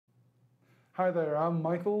Hi there, I'm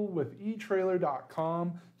Michael with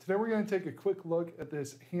etrailer.com. Today we're going to take a quick look at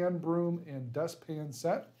this hand broom and dustpan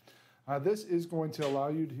set. This is going to allow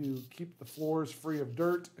you to keep the floors free of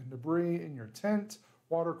dirt and debris in your tent,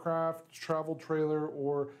 watercraft, travel trailer,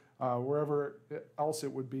 or wherever else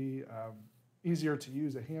it would be easier to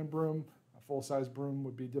use a hand broom. A full-size broom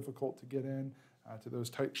would be difficult to get in to those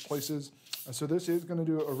tight places. So this is going to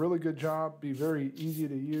do a really good job, be very easy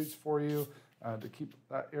to use for you. To keep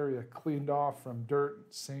that area cleaned off from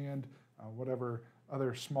dirt, sand, whatever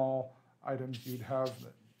other small items you'd have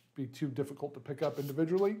that be too difficult to pick up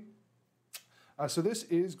individually. So this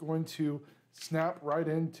is going to snap right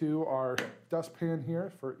into our dustpan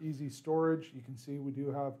here for easy storage. You can see we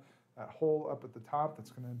do have that hole up at the top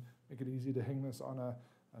that's going to make it easy to hang this on a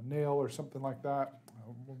nail or something like that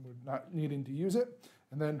when we're not needing to use it.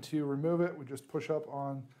 And then to remove it, we just push up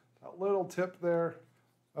on that little tip there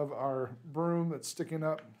of our broom that's sticking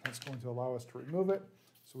up. That's going to allow us to remove it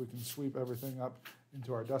so we can sweep everything up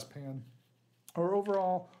into our dustpan. Our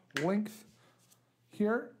overall length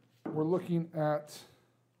here, we're looking at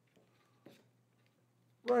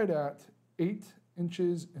right at 8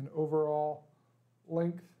 inches in overall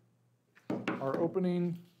length. Our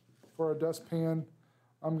opening for our dustpan,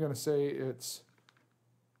 I'm going to say it's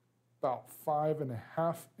about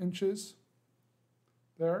 5.5 inches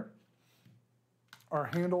there. Our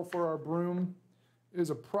handle for our broom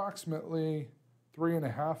is approximately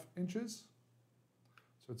 3.5 inches.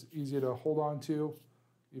 So it's easy to hold on to,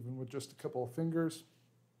 even with just a couple of fingers.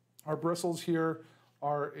 Our bristles here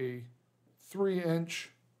are a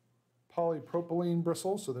 3-inch polypropylene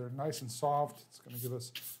bristle, so they're nice and soft. It's going to give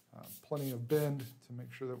us plenty of bend to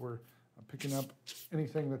make sure that we're picking up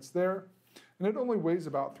anything that's there. And it only weighs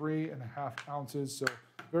about 3.5 ounces, so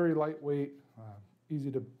very lightweight, easy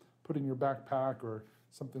to put in your backpack or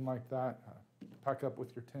something like that. Pack up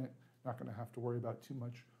with your tent. Not going to have to worry about too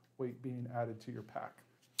much weight being added to your pack.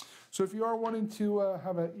 So if you are wanting to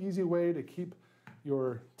have an easy way to keep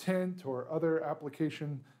your tent or other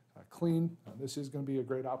application clean, this is going to be a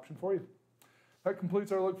great option for you. That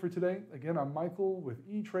completes our look for today. Again, I'm Michael with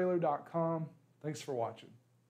etrailer.com. Thanks for watching.